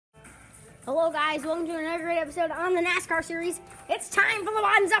Hello guys, welcome to another great episode on the NASCAR series. It's time for the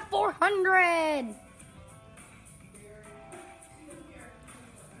Monza 400!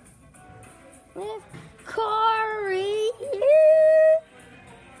 With Corey.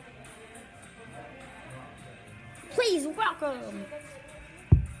 Please welcome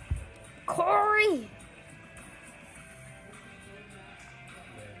Corey.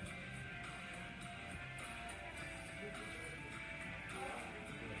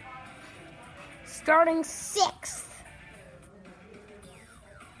 Starting 6th.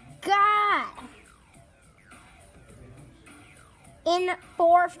 God. In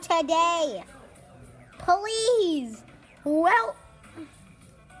 4th today. Please. Well.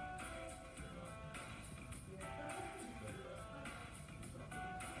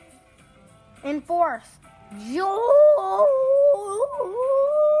 In 4th. Joe.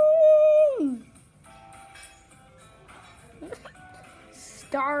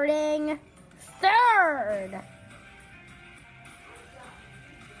 Starting 3rd.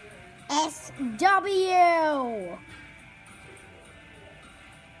 SW.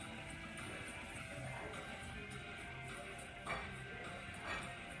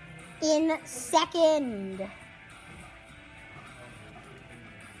 In 2nd.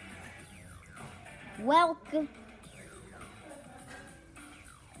 Welcome.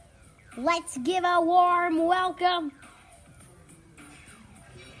 Let's give a warm welcome.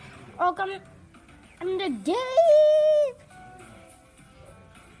 Welcome to Dave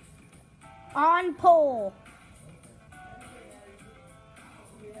on pole.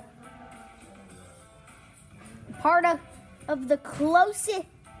 Part of the closest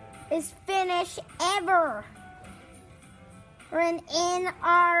finish ever in NRRCAA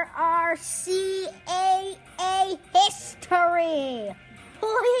history.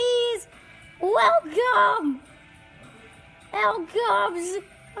 Please welcome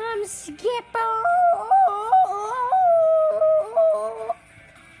Skipper.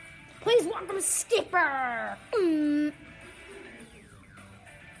 Please welcome Skipper.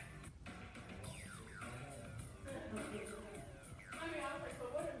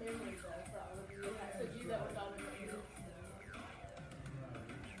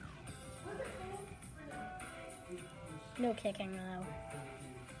 No kicking though.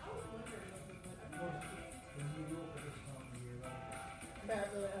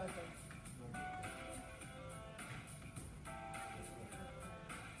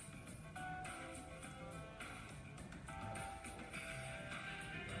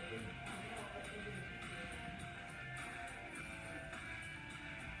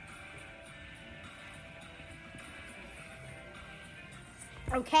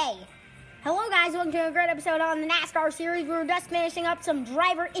 Okay. Hello guys, welcome to a great episode on the NASCAR series. We were just finishing up some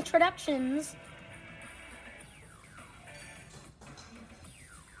driver introductions.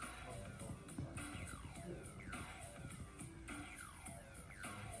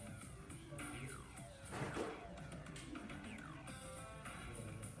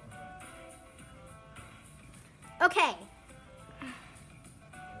 Okay.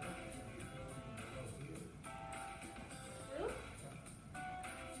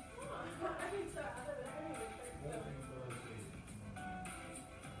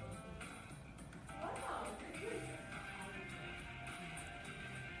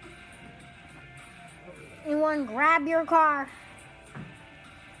 Anyone grab your car.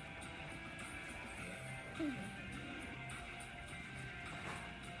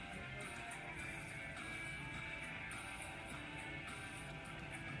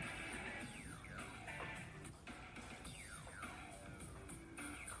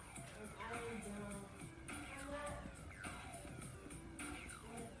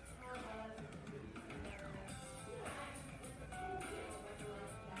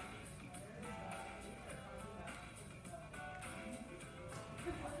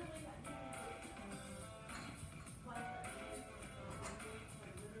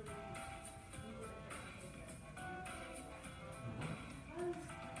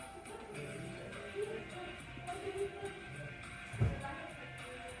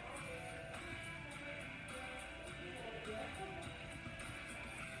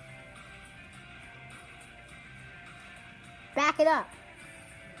 Back it up.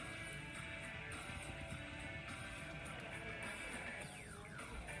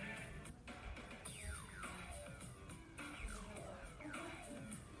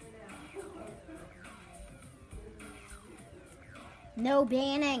 No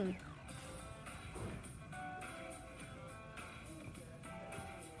banning.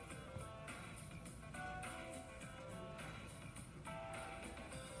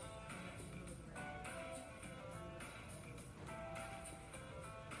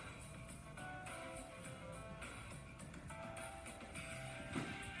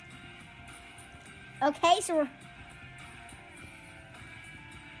 Okay, so we're...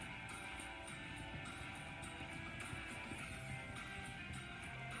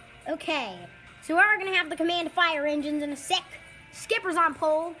 Okay, so we're going to have the command fire engines in a sec. Skipper's on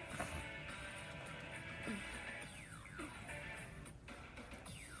pole.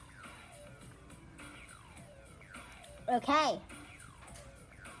 Okay.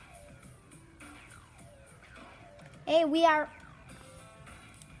 Hey, we are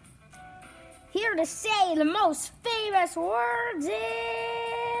here to say the most famous words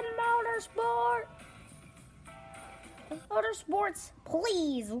in motorsport. Motorsports,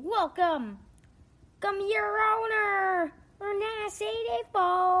 please welcome your owner, Ernest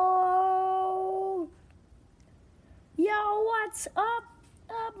 84. Yo, what's up,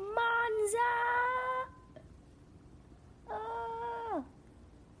 Monza?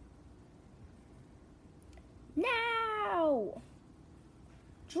 Now,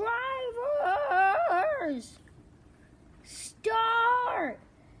 drivers, start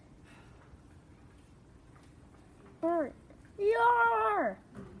your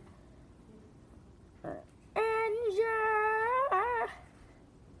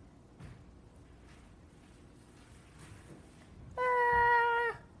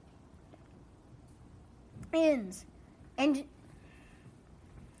engines. Engines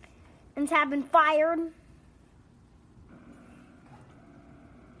have been fired.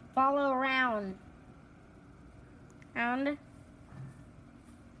 Follow around.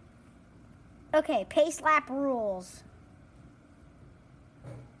 Okay, pace lap rules.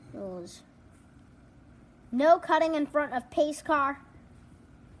 No cutting in front of pace car.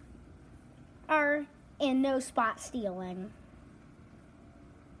 And no spot stealing.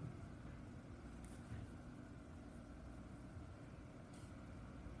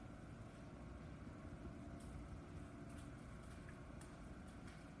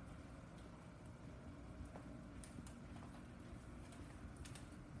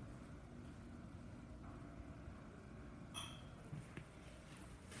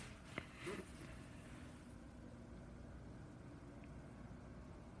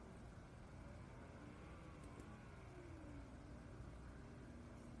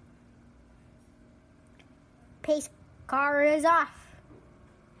 Pace car is off.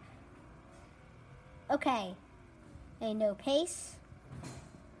 Okay. No pace.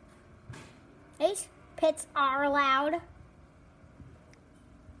 Pits are allowed.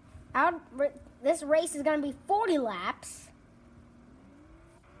 This race is going to be 40 laps.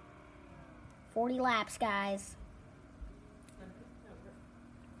 40 laps, guys.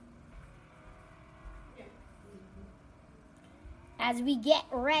 As we get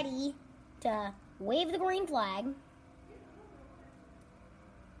ready to wave the green flag.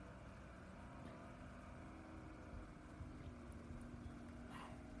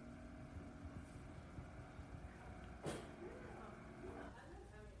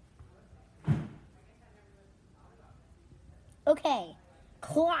 Okay,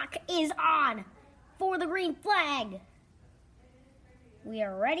 clock is on for the green flag. We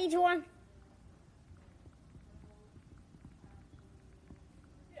are ready to on.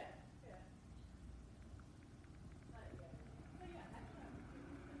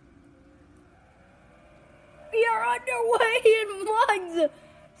 We are underway in Monza.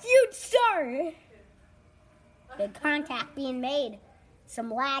 Huge start. Big contact being made.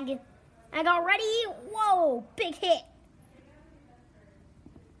 Some lag. I got ready. Whoa, big hit.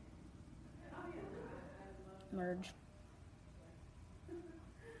 Merge.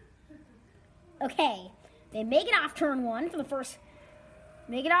 Okay, they make it off turn one for the first.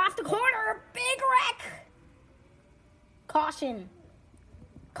 Make it off the corner. Big wreck. Caution.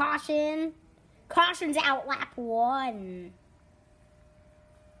 Caution. Caution's out lap one.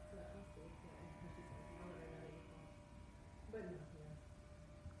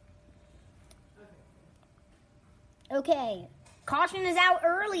 Okay, caution is out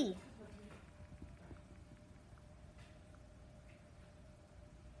early.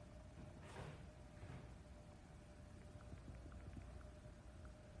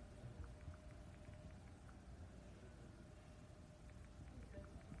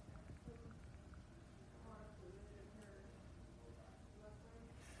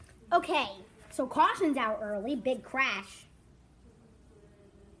 Okay, so caution's out early. Big crash.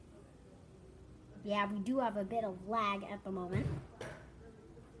 Yeah, we do have a bit of lag at the moment.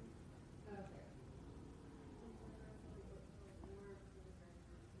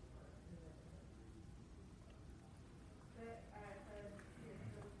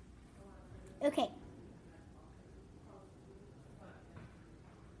 Okay.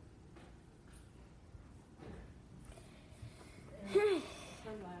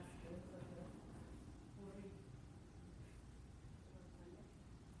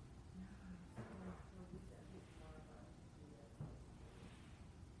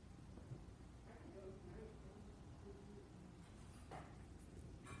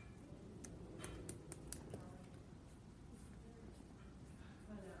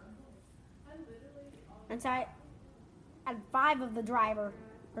 inside, and 5 of the drivers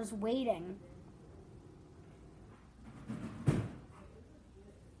waiting.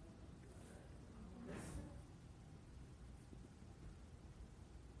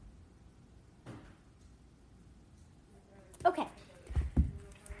 Okay.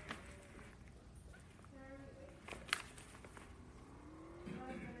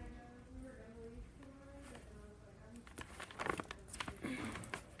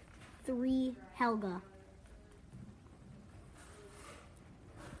 Three, Helga.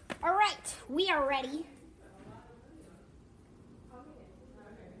 All right, we are ready.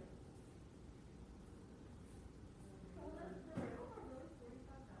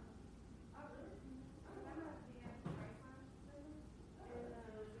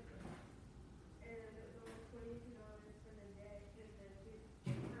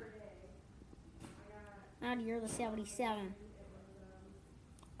 Out of you're the 77.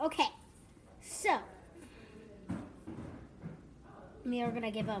 Okay, so we are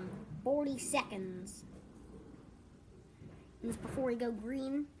gonna give him 40 seconds. This before we go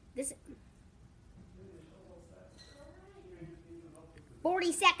green. This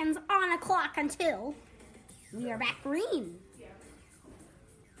 40 seconds on the clock until we are back green.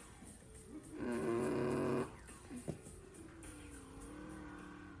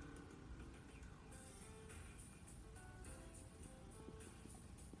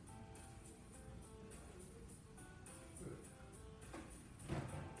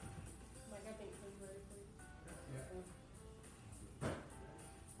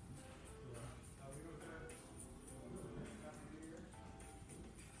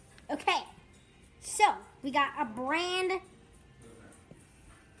 Okay, so we got a brand.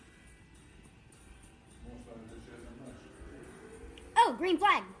 Oh, green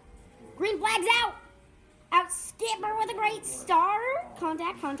flag. Green flag's out. Out skipper with a great start.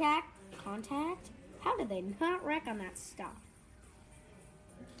 Contact. How did they not wreck on that stop?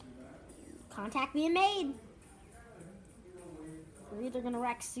 Contact being made. They're either going to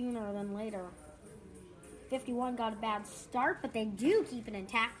wreck sooner than later. 51 got a bad start, but they do keep it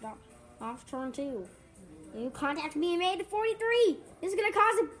intact off turn 2. New contact being made to 43. This is going to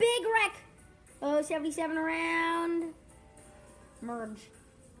cause a big wreck. Oh, 77 around. Merge.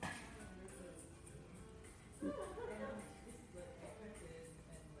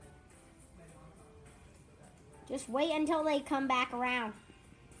 Just wait until they come back around.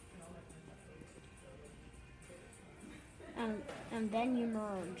 And then you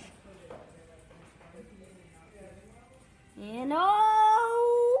merge. And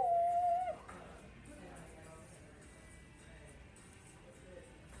oh!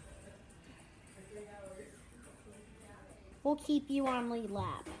 We'll keep you on lead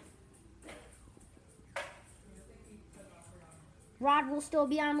lap. Rod will still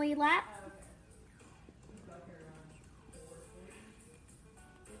be on lead lap.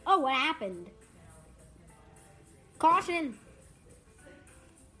 Oh, what happened? Caution.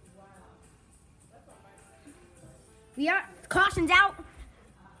 Caution's out.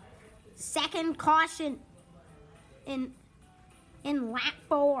 Second caution in lap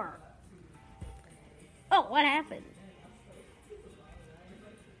 4. Oh, what happened?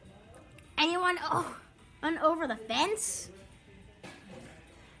 Anyone over the fence?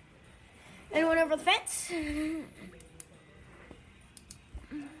 Anyone over the fence?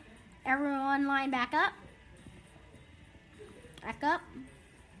 Everyone line back up. Back up.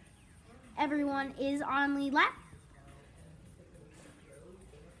 Everyone is on lead lap.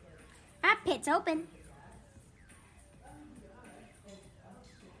 That pit's open.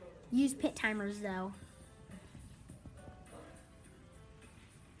 Use pit timers though.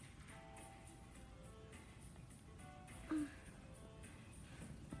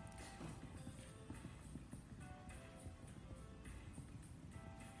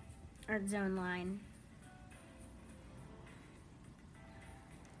 Our zone line.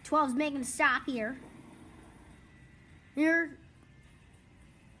 12's making a stop here. Here.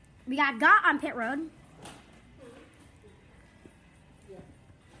 We got on pit road.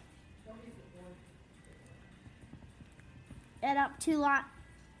 Head up to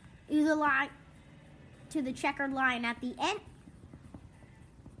the checkered line at the end.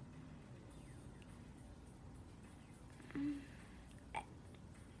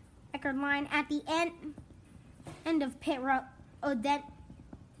 Checkered line at the end of pit road. Oh,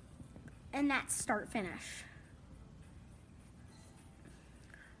 and that's start finish.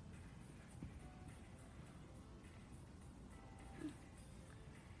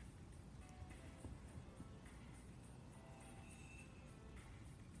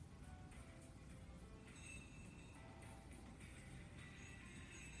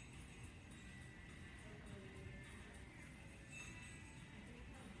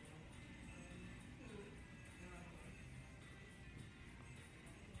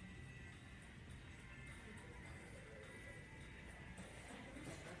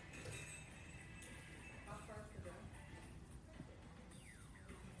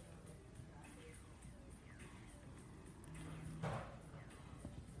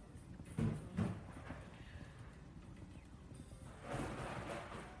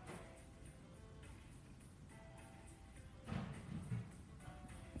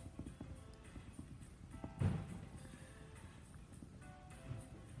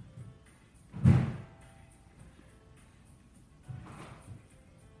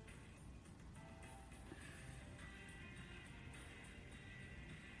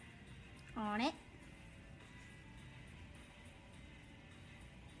 On it.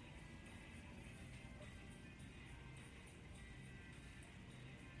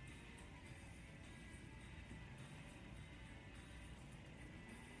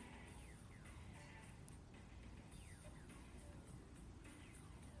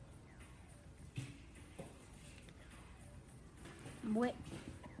 Wait.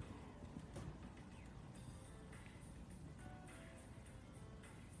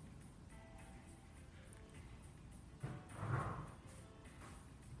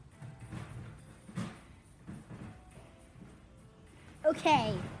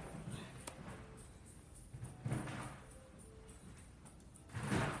 Okay.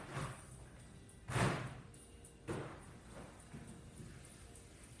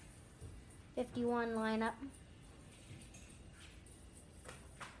 '51 lineup.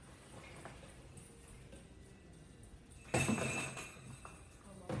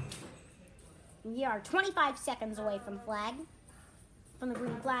 We are 25 seconds away from the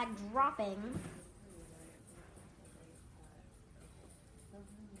green flag dropping.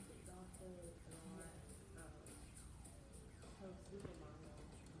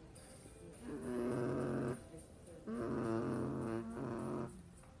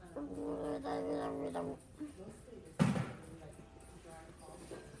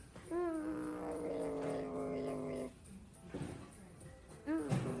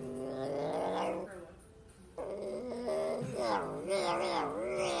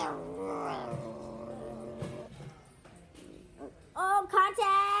 Oh,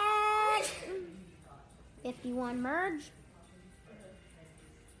 contact! 51 merge.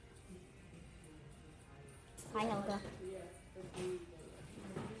 Hi, Helga.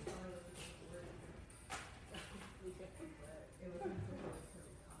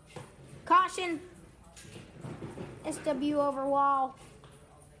 Caution! SW over wall.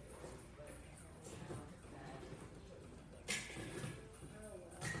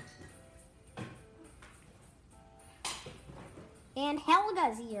 And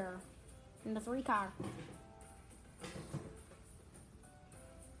Helga's here in the 3 car.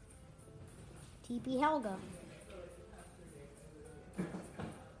 TP Helga.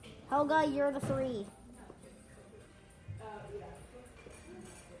 Helga, you're the 3.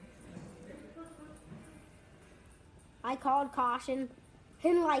 I called caution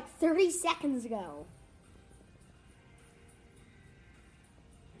in like 30 seconds ago.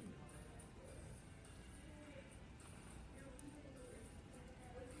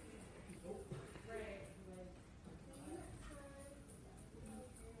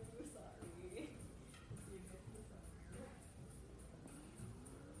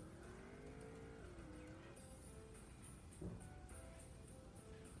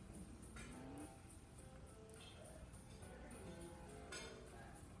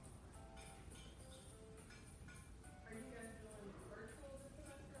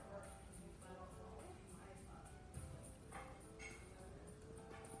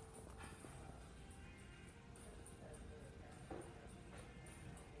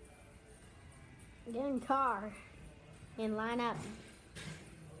 Get in car and line up.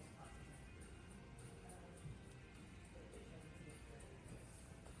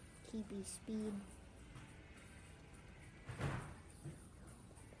 Keep your speed.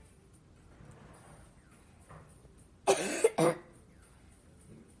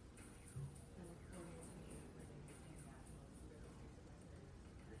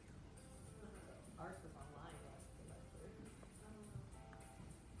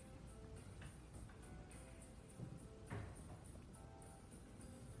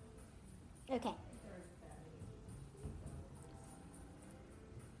 Okay.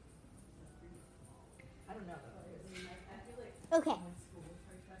 Okay.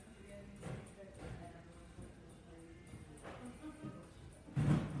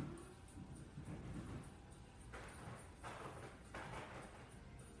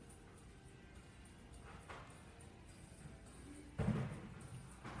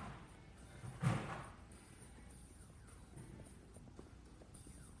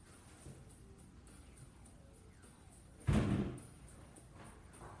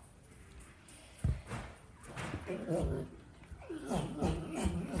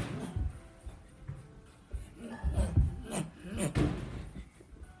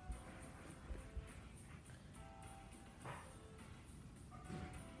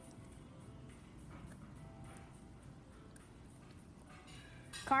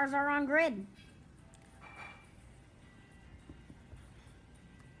 Cars are on grid.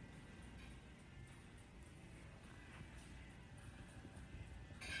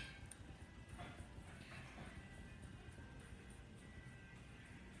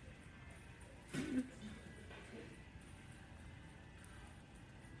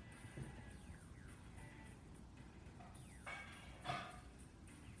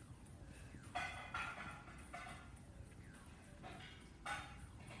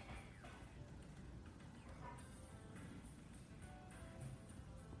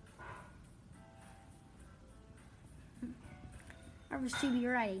 Drivers to be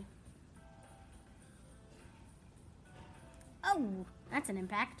ready. Oh, that's an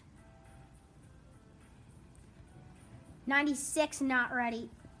impact. 96 not ready.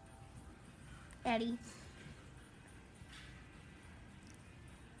 Eddie.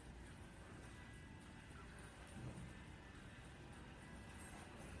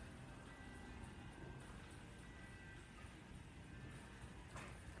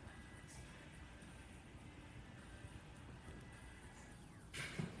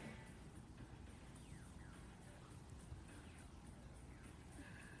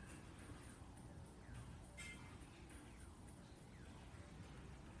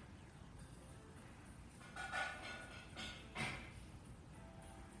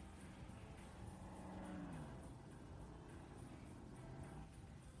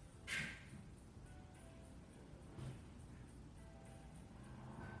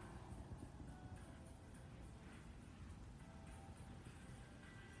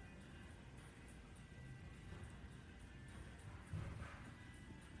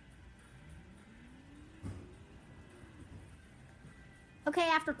 Okay,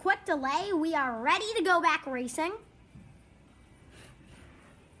 after quick delay, we are ready to go back racing.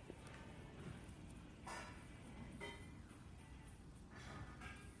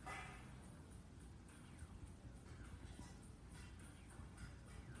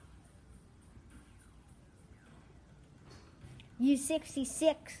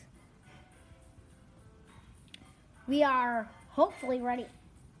 U66. We are hopefully ready.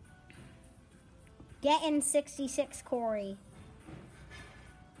 Get in 66, Corey.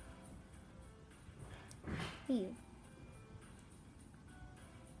 You.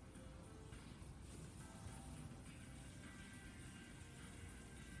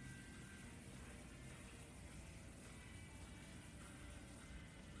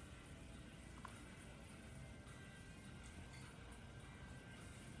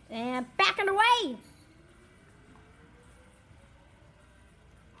 And back and away.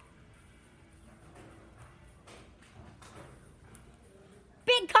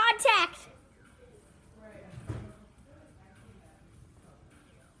 Big contact.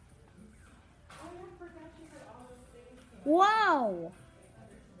 Whoa.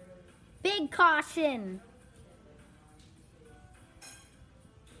 Big caution.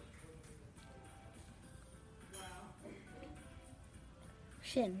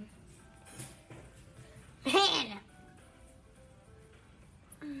 Shin. Man.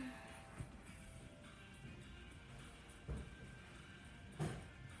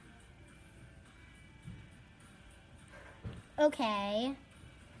 Okay.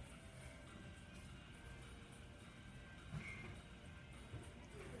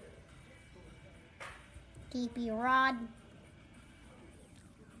 Keep your rod.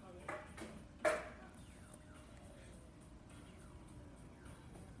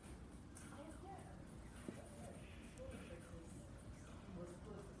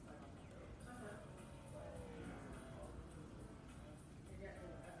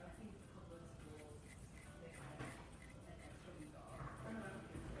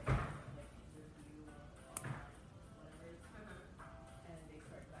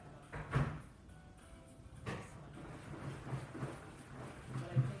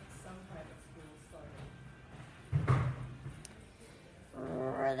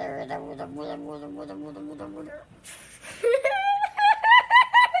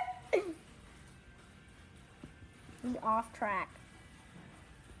 He's off track.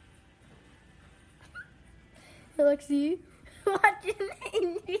 Alexi, watching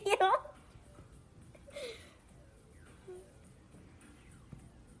Infield.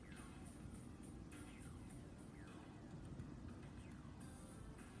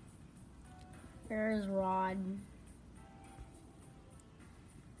 There's Rod.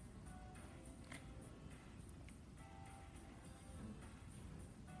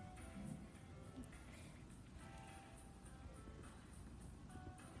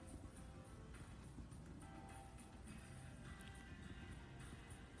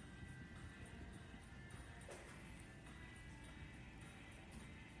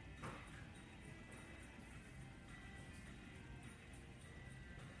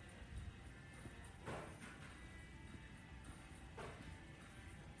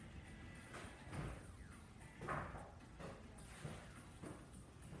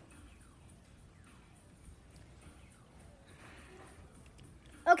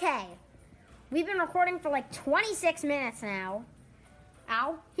 Okay, we've been recording for like 26 minutes now.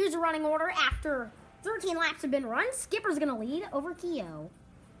 Ow. Here's a running order. After 13 laps have been run, Skipper's going to lead over Keo.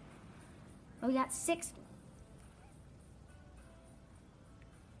 Oh, we got 6.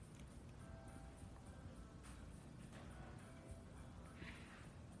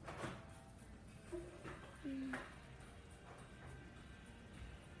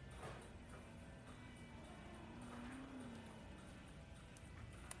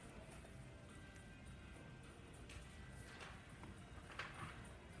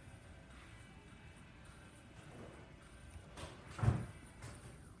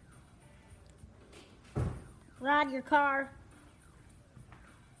 Rod, your car.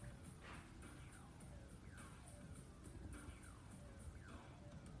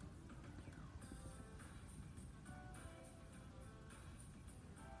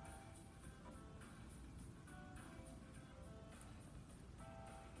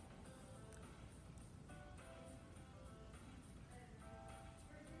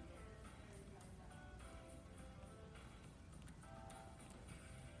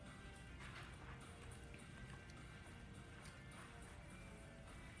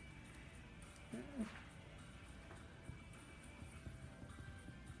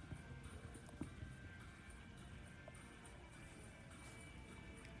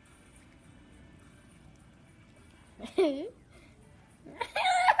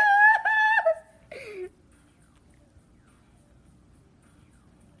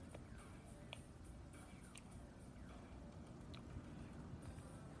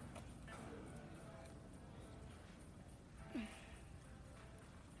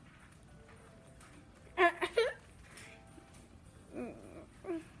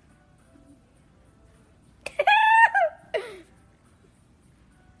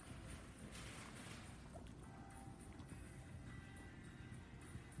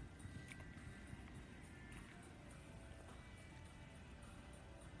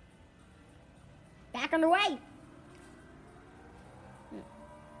 Back underway.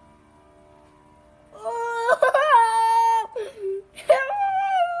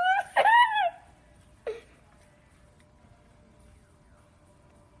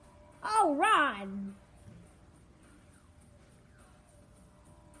 Oh, Rod.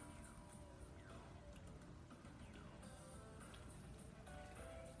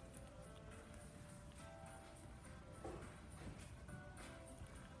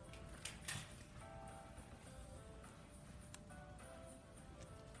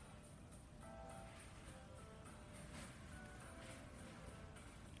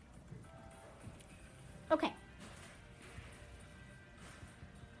 Okay.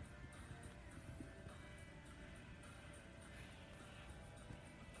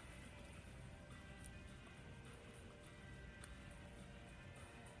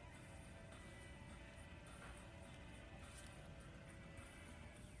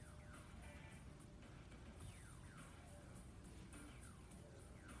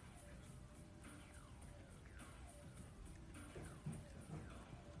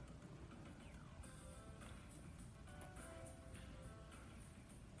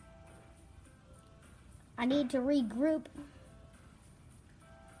 I need to regroup.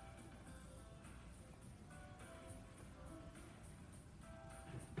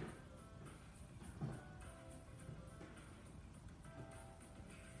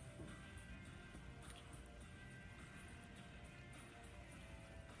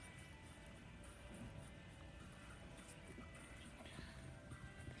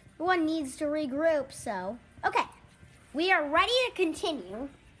 One needs to regroup, so. Okay. We are ready to continue.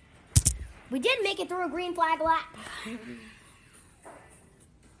 We did make it through a green flag lap.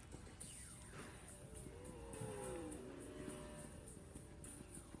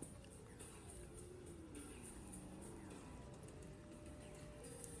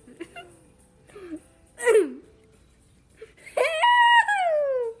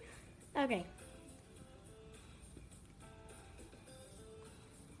 Okay.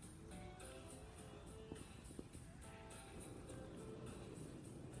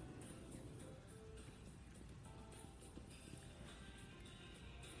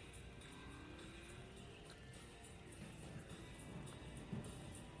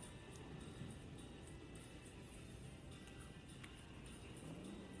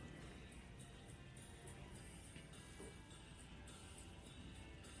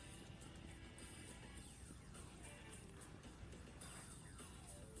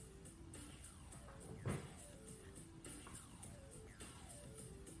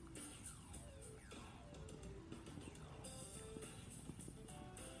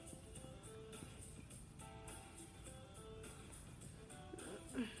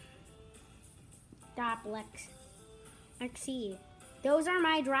 Stop, Lexi. Those are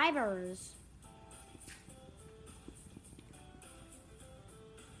my drivers.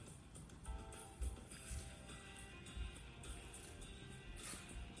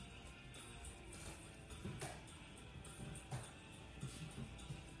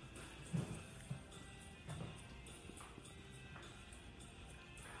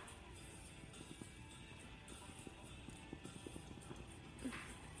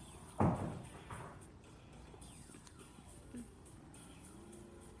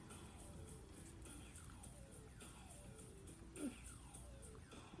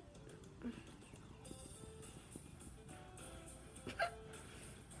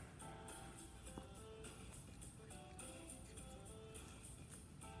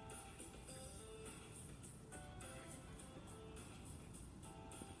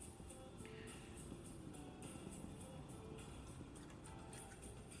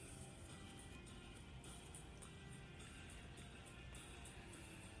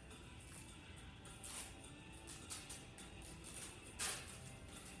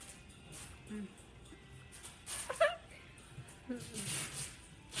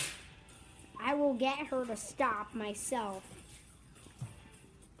 I will get her to stop myself.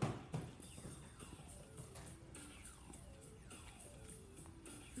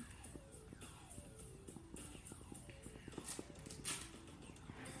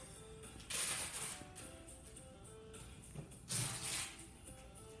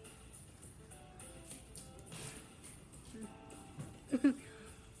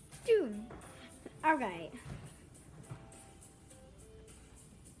 Dude. Okay.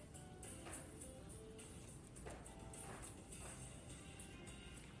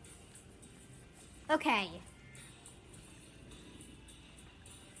 Okay.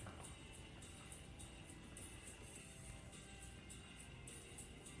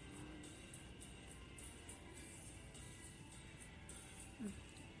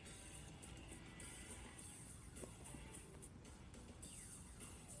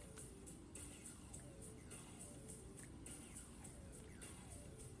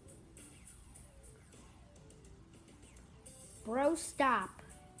 Bro, stop.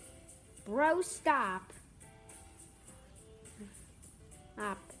 Bro, stop.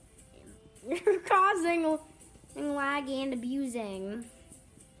 Stop. You're causing lag and abusing.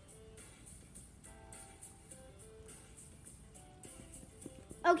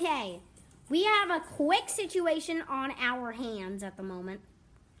 Okay, we have a quick situation on our hands at the moment.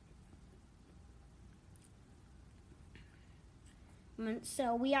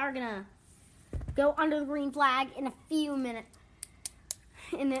 So we are gonna go under the green flag in a few minutes.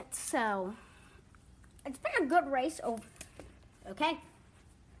 So it's been a good race. Oh, okay.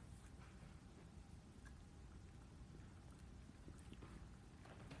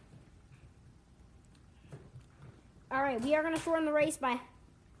 All right, we are gonna shortening race by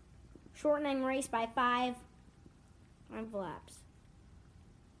 5 laps.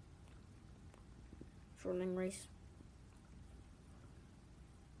 Shortening race.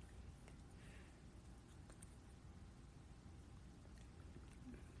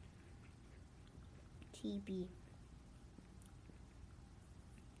 TP.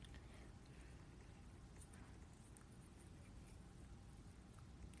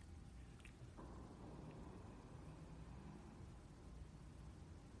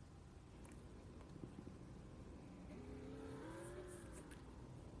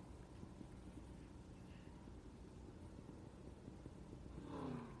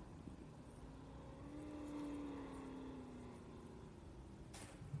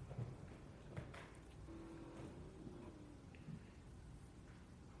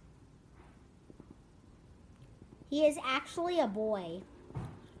 He is actually a boy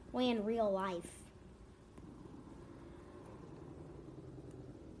in real life.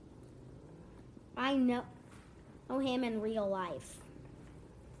 I know him in real life.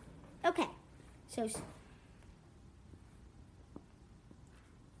 Okay, so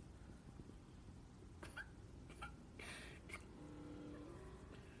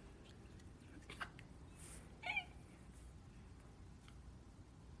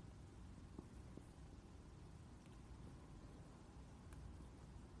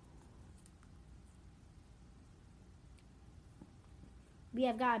we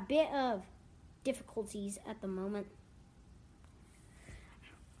have got a bit of difficulties at the moment.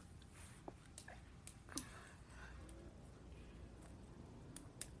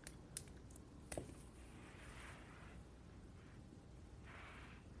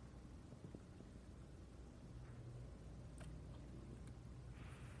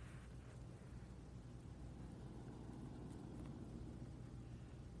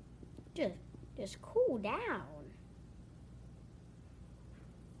 Just cool down.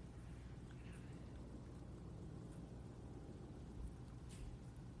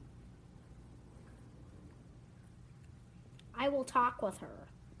 I will talk with her.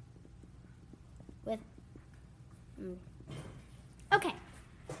 Okay.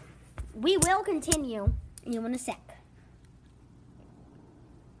 We will continue in a sec.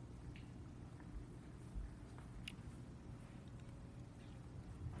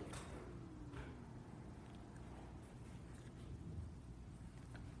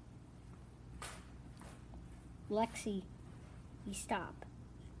 Lexi, you stop.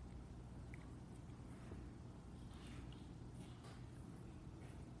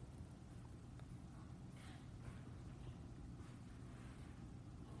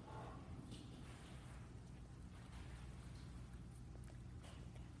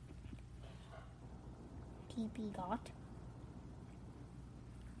 TP got.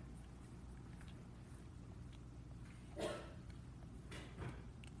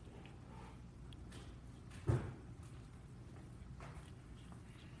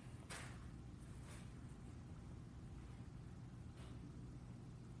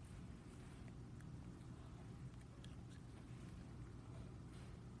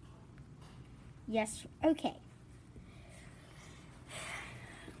 Yes, okay.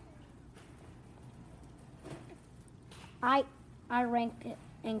 I ranked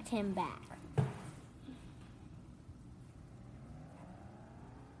him back.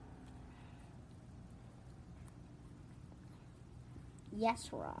 Yes,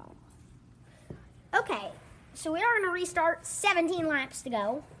 wrong. Okay, so we are going to restart. 17 laps to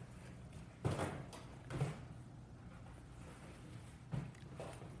go.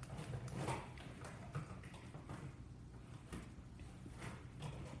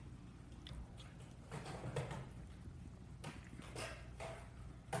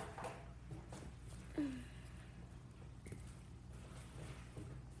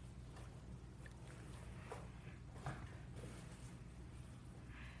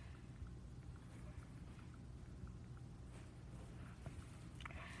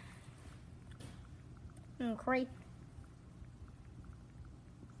 Great.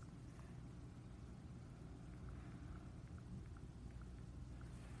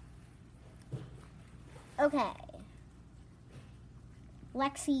 Okay.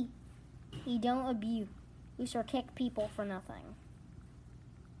 Lexi, you don't abuse or kick people for nothing.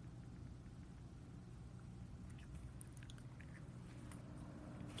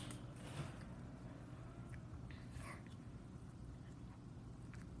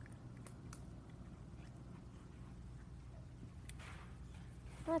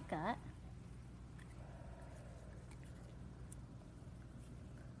 Like that.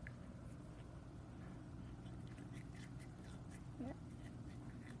 Yep.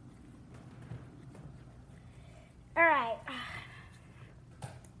 All right.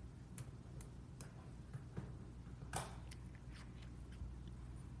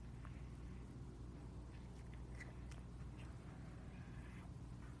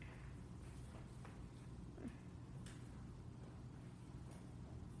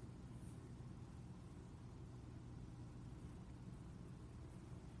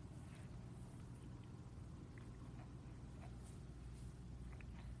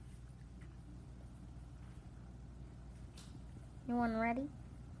 Anyone ready?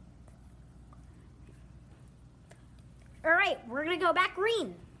 All right, we're gonna go back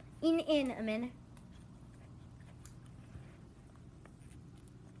green in a minute.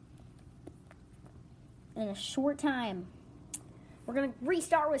 In a short time. We're gonna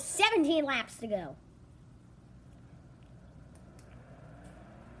restart with 17 laps to go.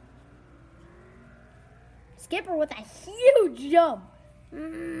 Skipper with a huge jump.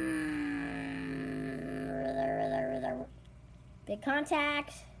 Big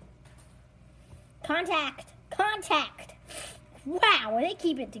contact. Contact. Wow, they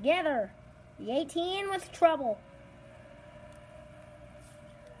keep it together. The 18 with trouble.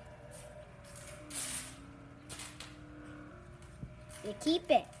 They keep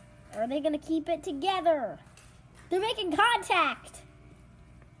it. Are they going to keep it together? They're making contact.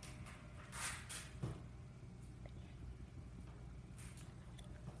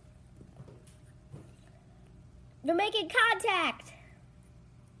 They're making contact.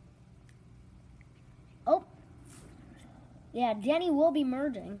 Oh. Yeah, Jenny will be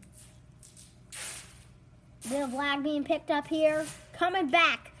merging. Bit of lag being picked up here. Coming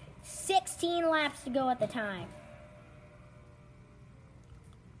back. 16 laps to go at the time.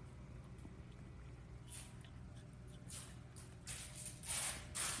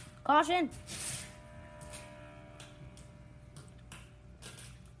 Caution.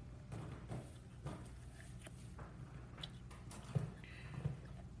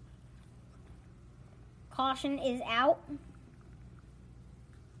 Caution is out.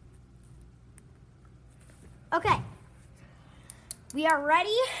 Okay. We are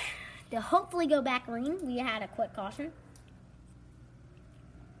ready to hopefully go back green. We had a quick caution.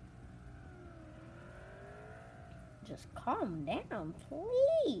 Just calm down,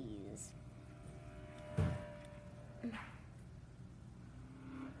 please.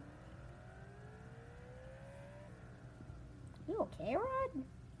 You okay, Rod?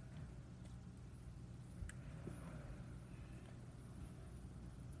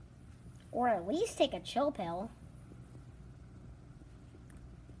 Or at least take a chill pill.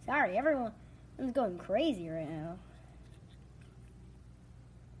 Sorry, everyone's going crazy right now.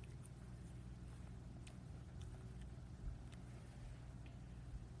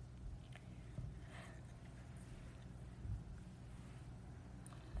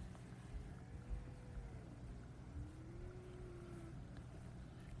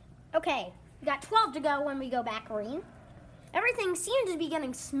 Okay, we got 12 to go when we go back green. Everything seems to be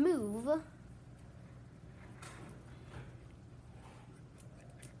getting smooth.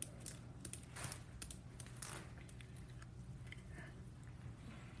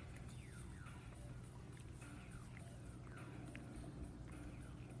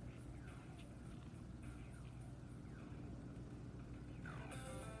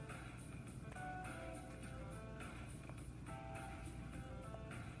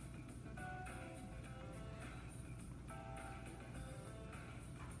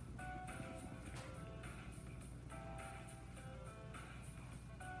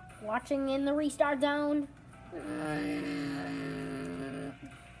 Watching in the restart zone.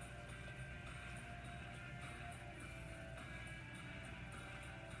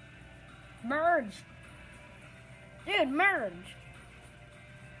 Merge. Dude, merge.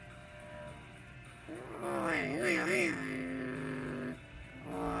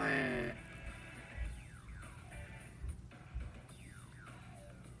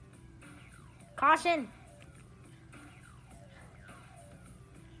 Caution.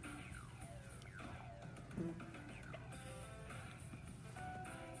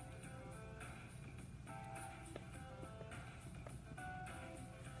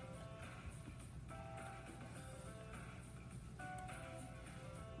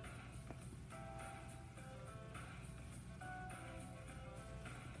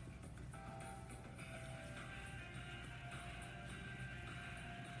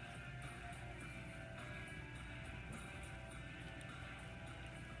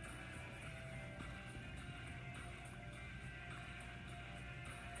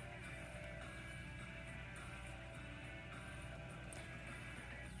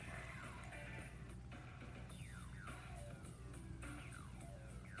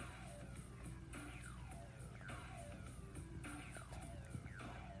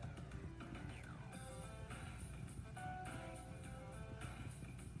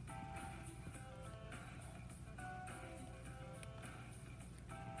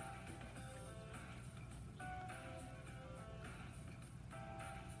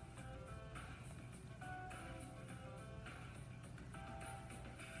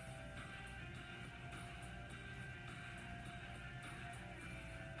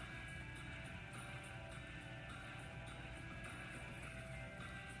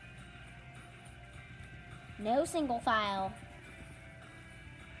 No single file.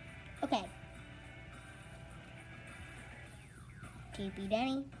 Okay. TP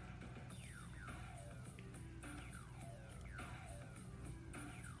Denny.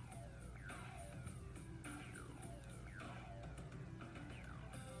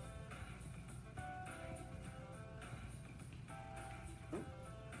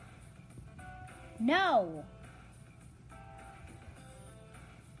 No.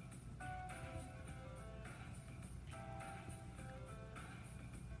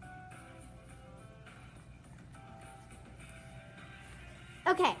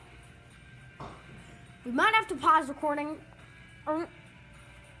 Okay. We might have to pause recording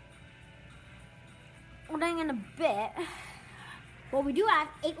in a bit. Well, we do have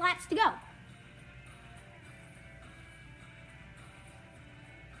 8 laps to go.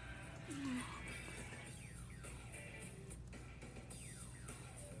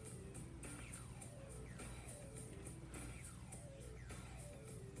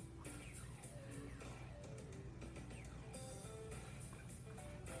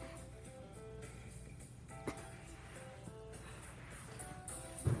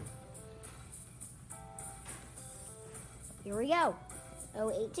 Here we go.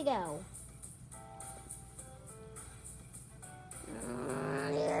 08 to go.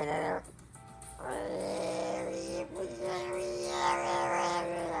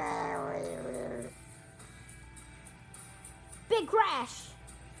 Big crash.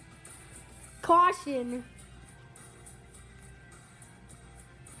 Caution.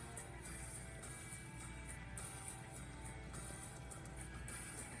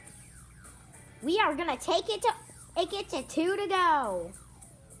 We are gonna take it to 2 to go.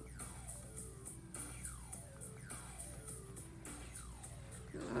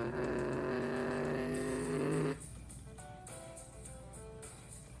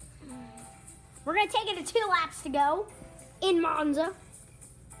 We're gonna take it to 2 laps to go in Monza.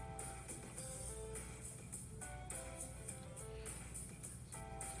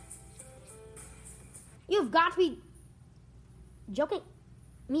 You've got to be joking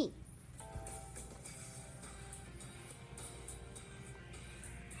me.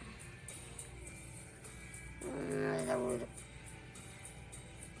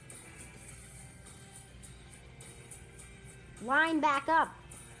 Line back up.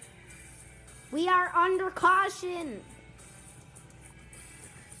 We are under caution.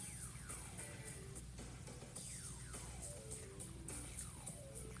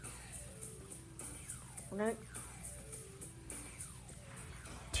 We're gonna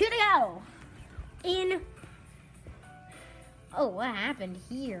 2 to go. In. Oh, what happened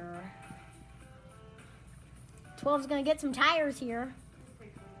here? 12's gonna get some tires here.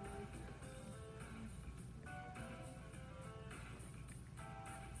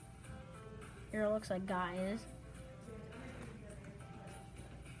 Here it looks like guys.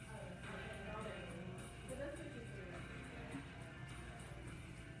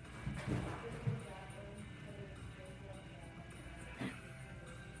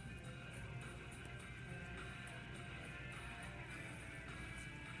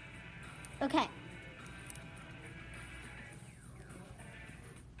 Okay.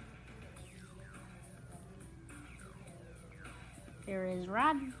 Here is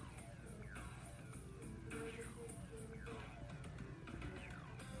Rod.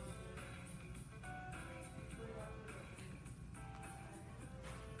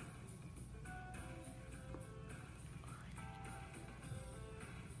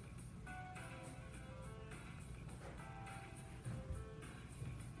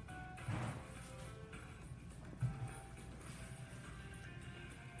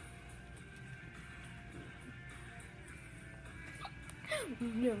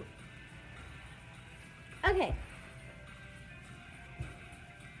 No. Okay.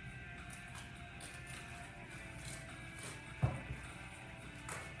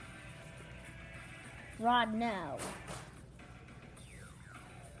 Rod, no.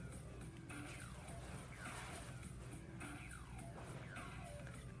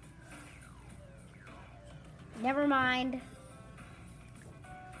 Never mind.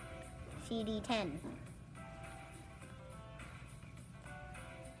 CD10.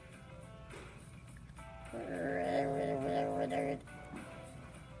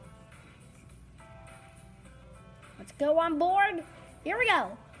 Let's go on board. Here we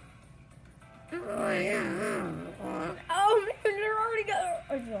go. Oh man, they're already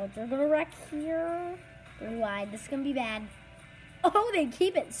going. They're gonna wreck here. They're wide. This is gonna be bad. Oh, they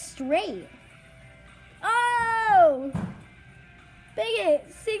keep it straight. Oh! Big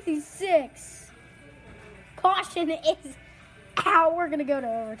 66. Caution is out. We're gonna go to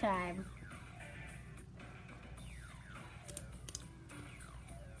overtime.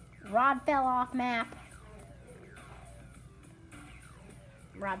 Rod fell off map.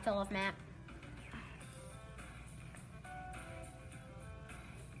 Rod fell off map.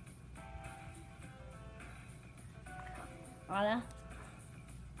 Rod,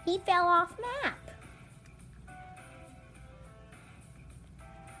 he fell off map.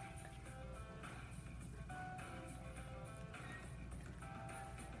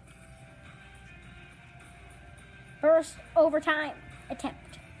 First overtime attempt.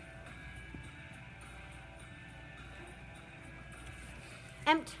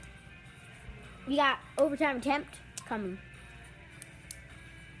 We got overtime attempt coming.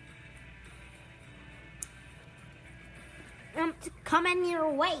 Coming your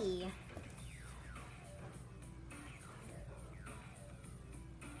way.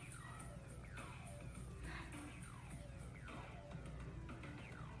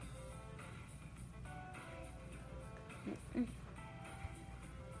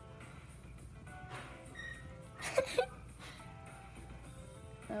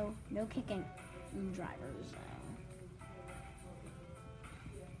 So, no kicking drivers.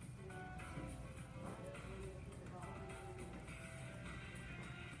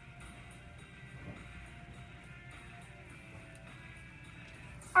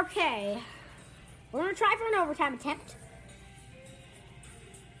 Okay, we're gonna try for an overtime attempt.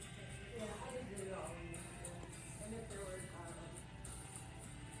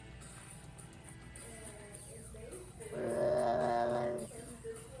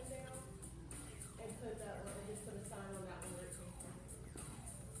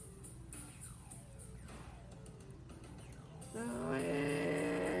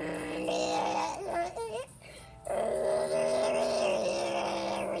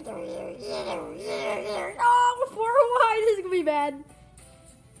 Oh, 4 wide. This is gonna be bad.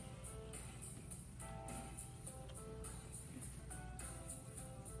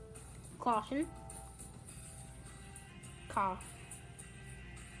 Caution. Car.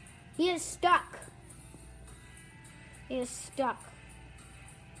 He is stuck. He is stuck.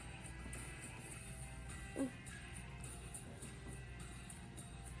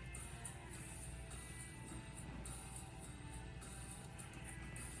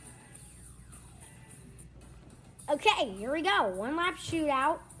 Okay, here we go. 1 lap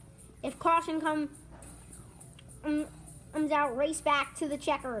shootout. If caution comes out, race back to the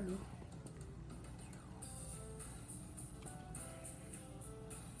checkered.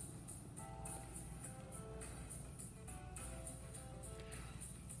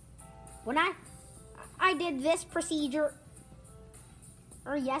 When I did this procedure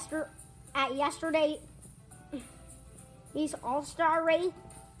yesterday, these All-Star race,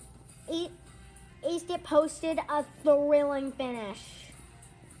 it posted a thrilling finish.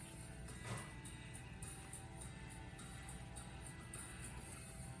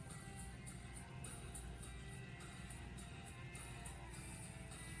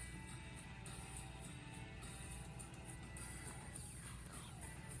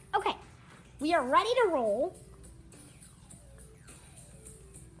 Okay, we are ready to roll.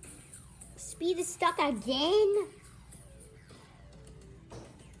 Speed is stuck again.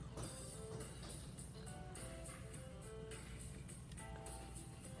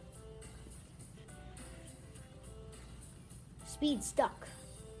 Speed stuck.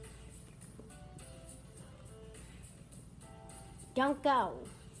 Don't go.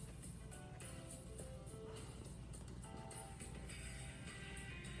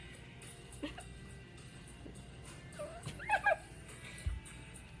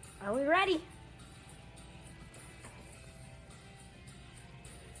 Are we ready?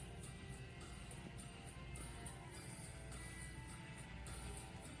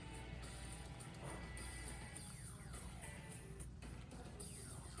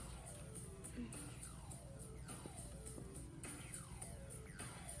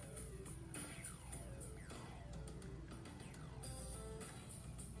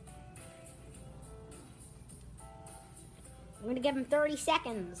 I'm going to give him 30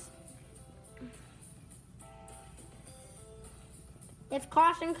 seconds. If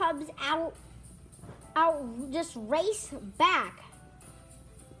caution comes out, just race back.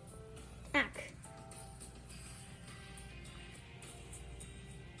 Back.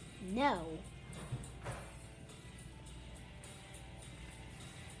 No.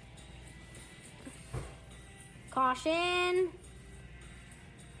 Caution.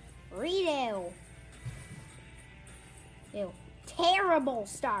 Redo. Ew. Terrible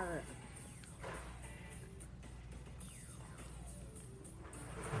start.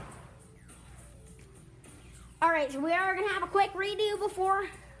 All right, so we are going to have a quick redo before.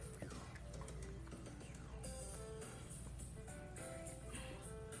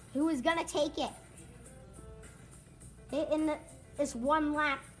 Who is going to take it? In this one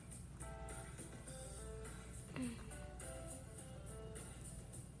lap.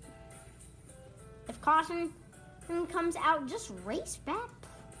 If caution comes out, just race back.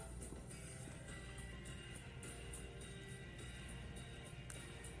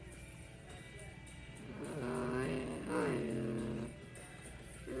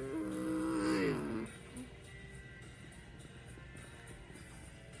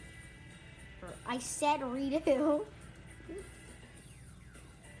 I said redo.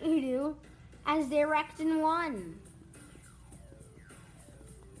 Redo as direct in one.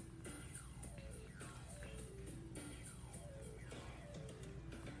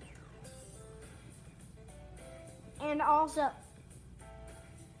 And also,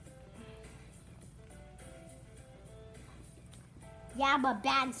 yeah, but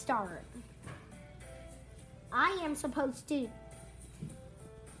bad start. I am supposed to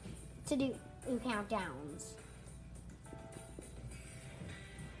do countdowns.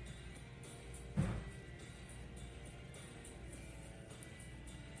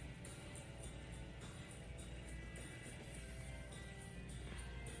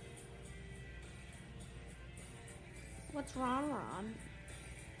 What's wrong, Ron?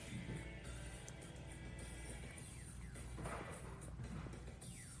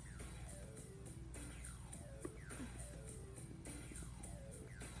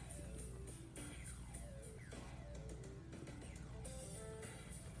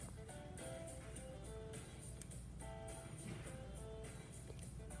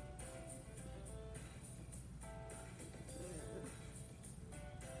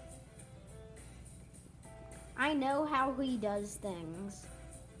 I know how he does things.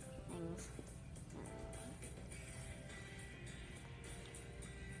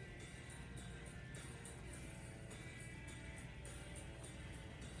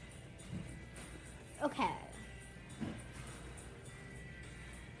 Okay.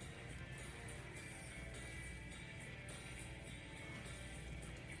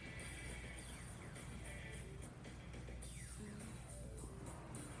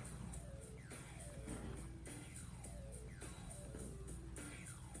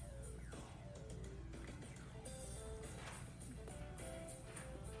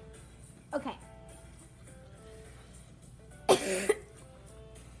 Okay.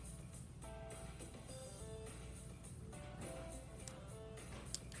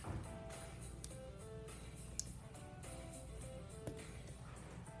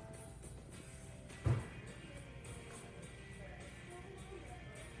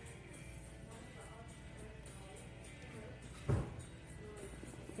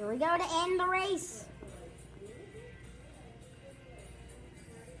 Here we go to end the race.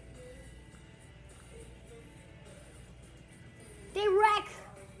 They wreck.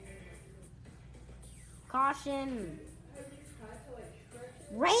 Caution.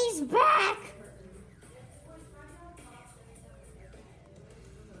 Race back.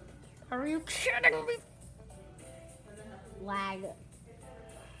 Are you kidding me? Lag.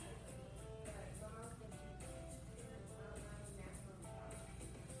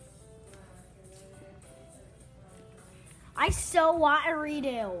 I so want a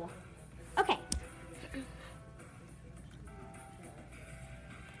redo. Okay.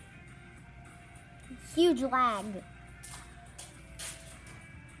 Huge lag.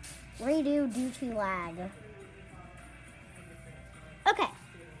 Redo due to lag. Okay.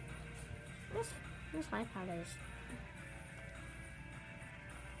 Where's my powders?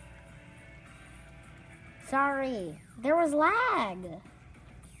 Sorry, there was lag.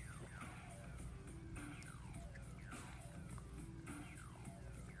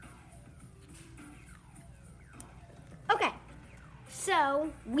 Okay,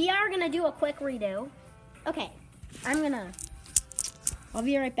 so we are gonna do a quick redo. Okay, I'll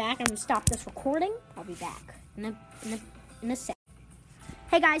be right back. I'm gonna stop this recording. I'll be back in a sec.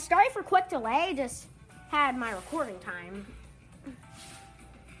 Hey guys, sorry for quick delay. Just had my recording time.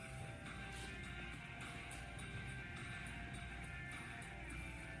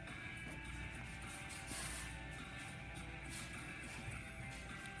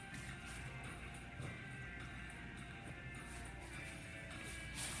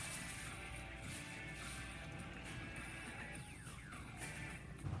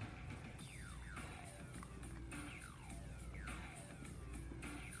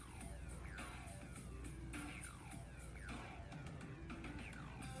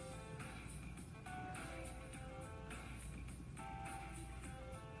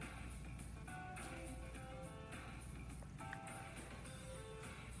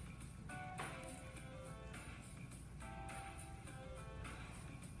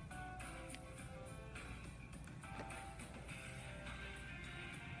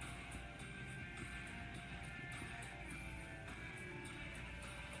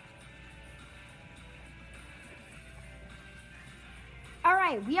 All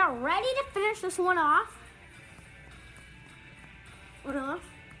right, we are ready to finish this one off.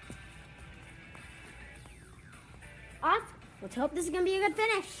 Off. Let's hope this is gonna be a good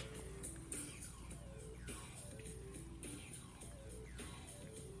finish.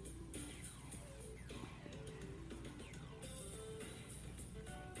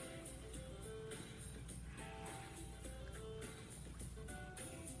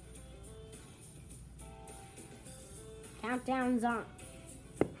 Countdown's on.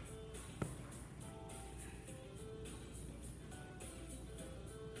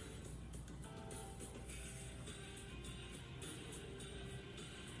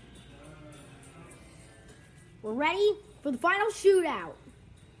 We're ready for the final shootout.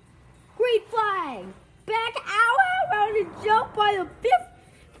 Green flag. Back out around and jump by the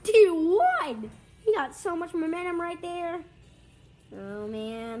 51. He got so much momentum right there. Oh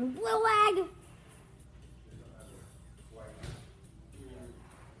man. Blue lag.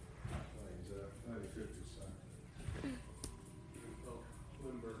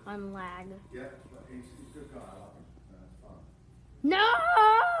 On lag. Yeah, he's a good guy. I like him. Fun. No!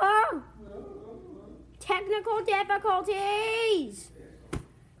 Technical difficulties.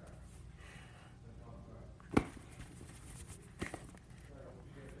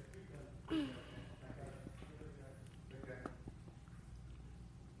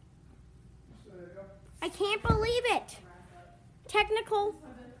 I can't believe it. Technical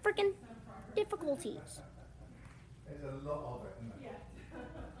freaking difficulties. There's a lot of it, isn't there?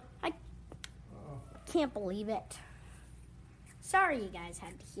 I can't believe it. Sorry you guys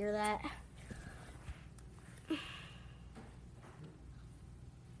had to hear that.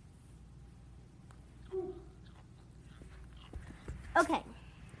 Okay.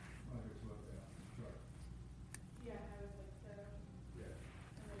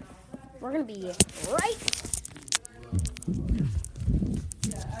 We're gonna be right.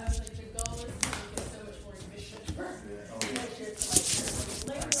 Yeah, I was like, the goal is to make it so much more efficient for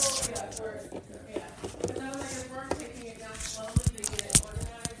yeah. Because I was like, if we're taking it down slowly to get it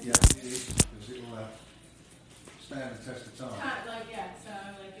organized. Yeah, it is, because it will stand the test of time. Like, yeah, so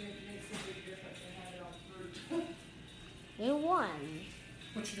like, it makes a big difference to have it all through. Who won?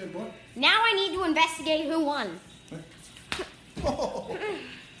 What you doing, boy? Now I need to investigate who won. Oh.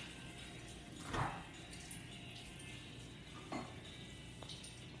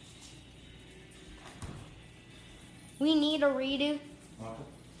 We need a redo. Michael?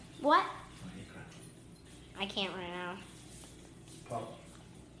 What? I can't right now. Pop.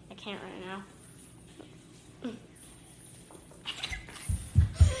 I can't right now.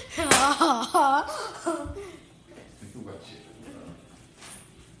 Think about shit.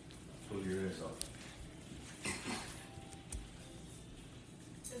 Pull your ears off.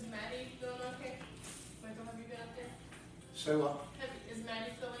 Is Maddie feeling okay? Michael, have you been up there? So what? Is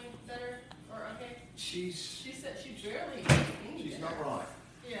Maddie feeling better or okay? She said she barely she's not right.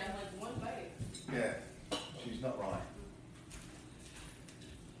 Yeah, like one bite. Yeah, she's not right.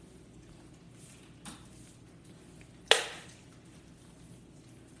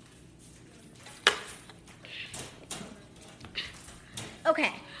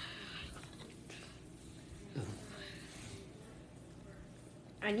 Okay.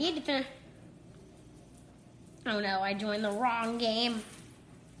 I need to finish. Oh no, I joined the wrong game.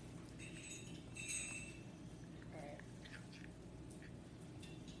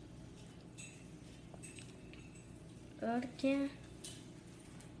 Again.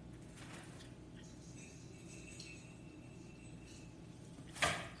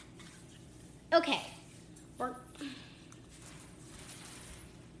 Okay.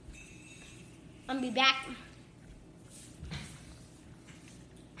 I'll be back.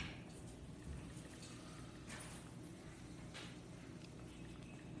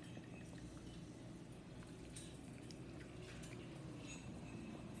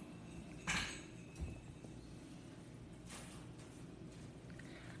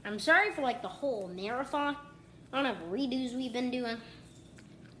 I'm sorry for like the whole marathon. I don't know redos we've been doing.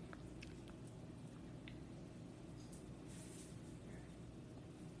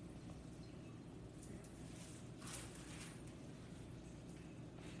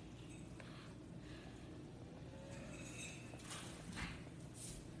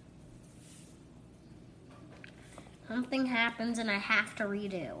 Something happens and I have to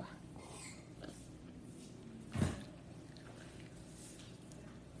redo.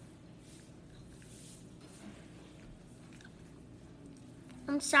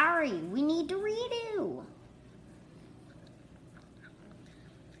 I'm sorry, we need to redo.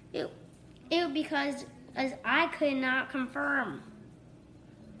 It because as I could not confirm.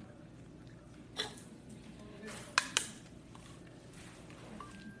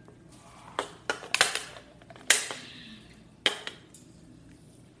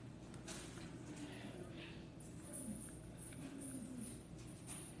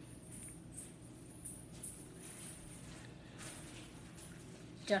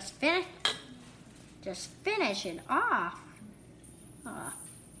 Just finish it off.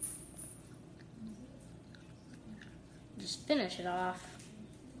 Just finish it off.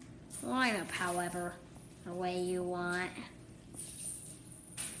 Line up, however, the way you want.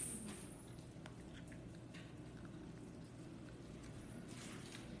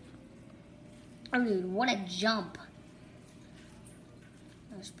 Oh, dude, what a jump.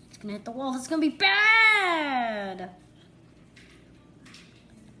 It's gonna hit the wall. It's gonna be bad.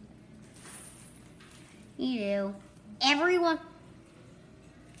 You do. Everyone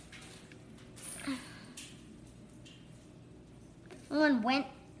went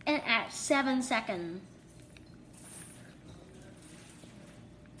at 7 seconds.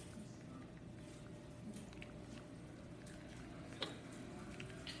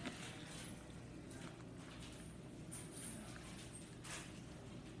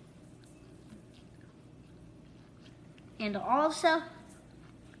 And also,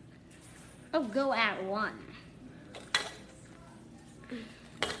 go at 1.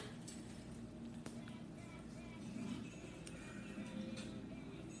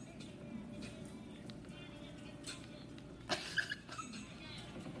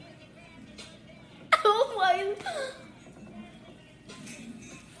 Oh my.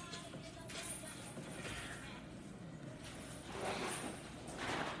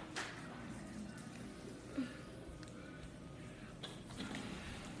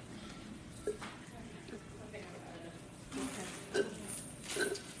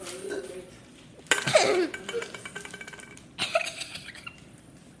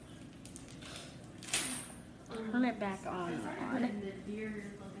 Turn it back on. The deer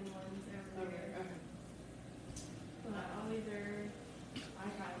looking ones over there. All these are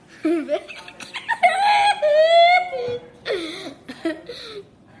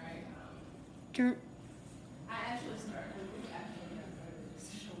Turn. I actually started.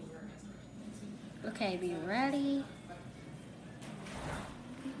 Okay, be ready.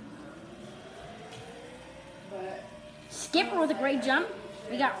 Skipper with a great jump.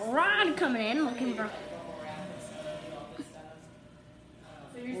 We got Rod coming in looking for.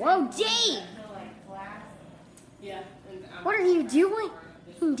 Whoa, Dave! Yeah. What are you doing,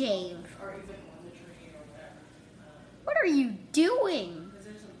 Dave? What are you doing?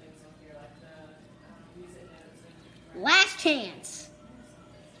 Last chance.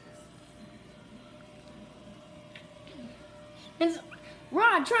 It's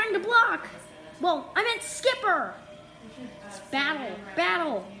Rod trying to block. Well, I meant Skipper. It's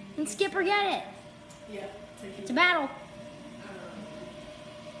battle. And Skipper get it. Yeah. It's a battle.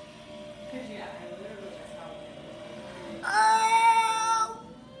 Oh!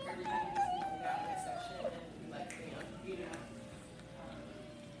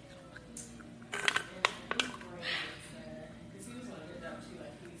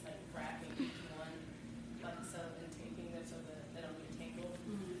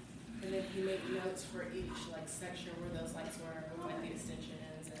 numbers for each like section where those lights were, with like the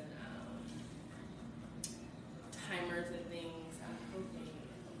extensions and timers and things. I'm hoping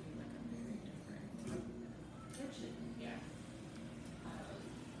it'll be like a very different. Actually, yeah.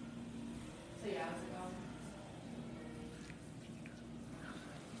 So yeah, I was like, oh.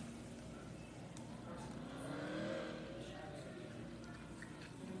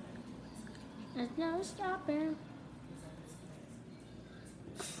 There's no stopping.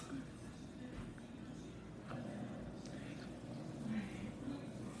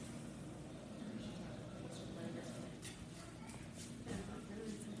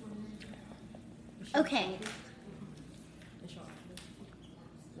 Okay.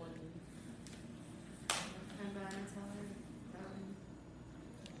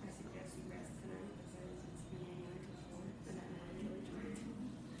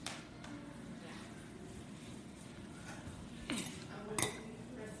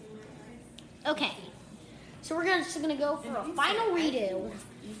 Okay. So we're just gonna go for a final redo.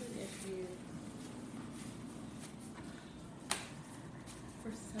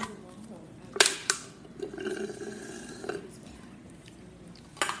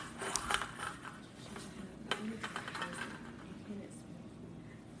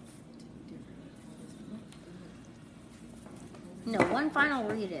 No, one final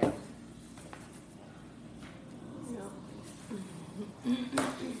redo.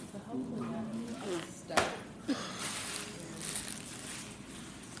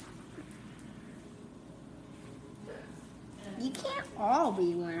 You can't all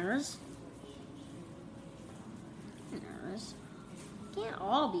be winners. Can't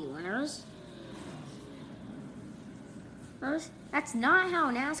all be winners. That's not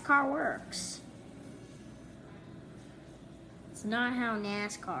how NASCAR works. It's not how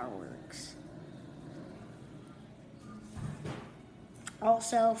NASCAR works.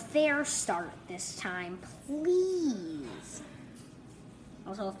 Also, fair start this time, please.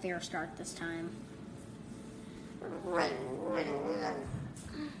 Also, a fair start this time.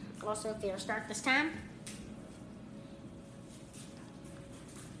 Also, fair start this time.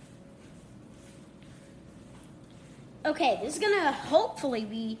 Okay, this is gonna hopefully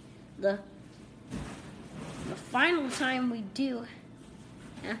be the final time we do.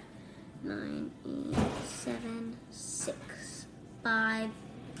 9, 8, 7, 6, 5,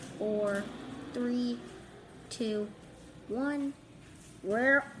 4, 3, 2, 1.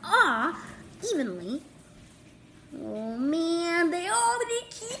 We're off evenly. Oh man, they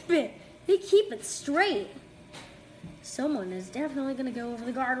keep it. They keep it straight. Someone is definitely gonna go over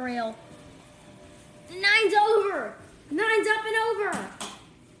the guardrail. The 9's over. 9's up and over.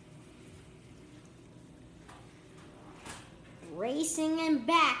 Racing and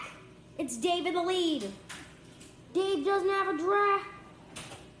back. It's Dave in the lead. Dave doesn't have a draft.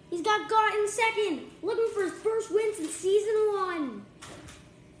 He's got Gott in second, looking for his first win since season 1.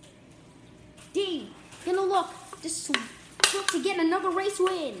 Dave, gonna look to get another race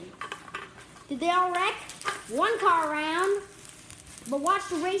win. Did they all wreck? One car around, but watch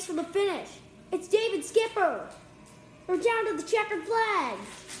the race for the finish. It's David Skipper. They're down to the checkered flag.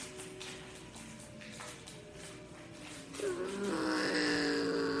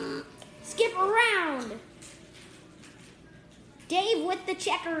 Skip around. Dave with the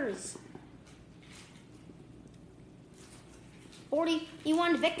checkers. 40, he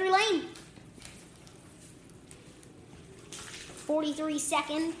won victory lane. 43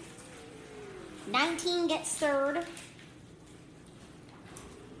 second. 19 gets third.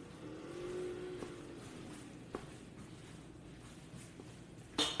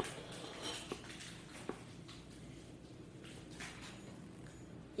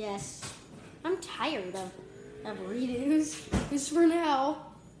 Yes, I'm tired of redos, just for now.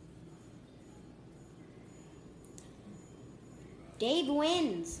 Dave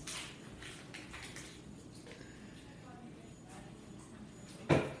wins.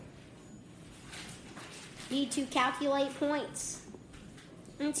 Need to calculate points.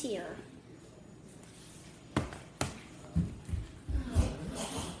 It's here.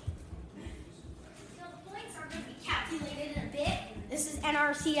 This is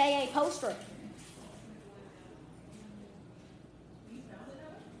NRCAA poster.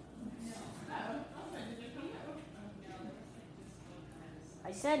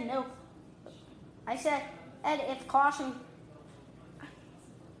 I said no. I said if caution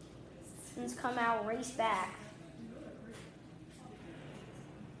come out, race back.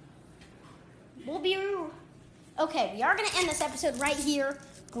 Okay, we are going to end this episode right here.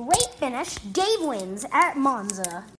 Great finish. Dave wins at Monza.